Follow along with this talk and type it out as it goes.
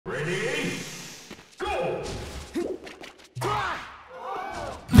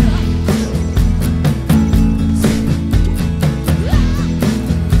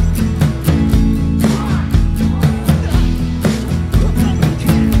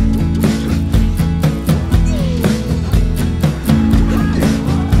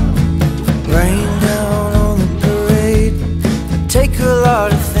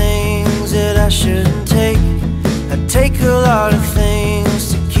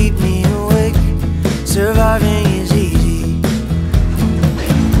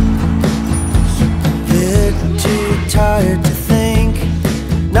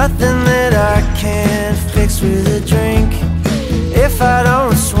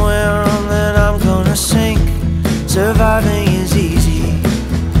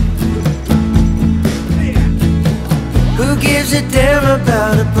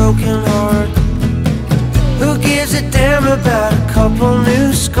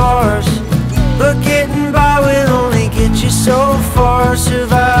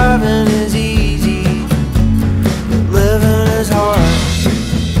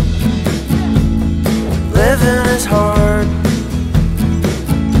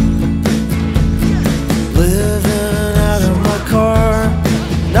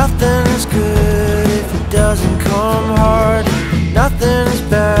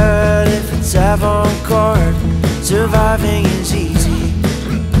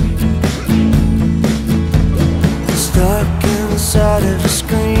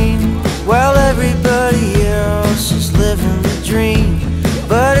dream,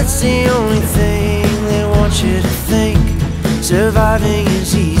 but it's the only thing they want you to think. Surviving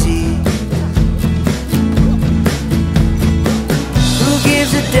is easy. Who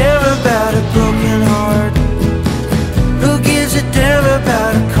gives a damn about a broken heart? Who gives a damn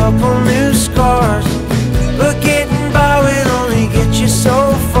about a couple new scars? But getting by will only get you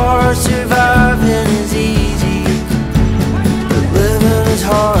so far. Surviving is easy, but living is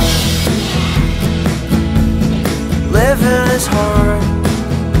hard. Living is hard.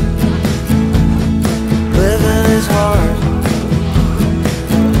 Living is hard.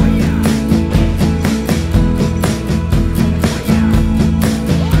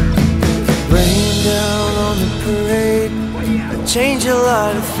 Rain down on the parade. I change a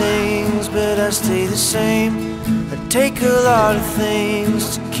lot of things, but I stay the same. I take a lot of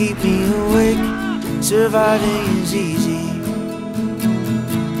things to keep me awake. Surviving is easy.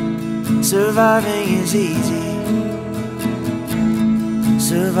 Surviving is easy.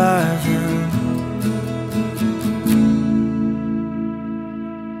 Surviving.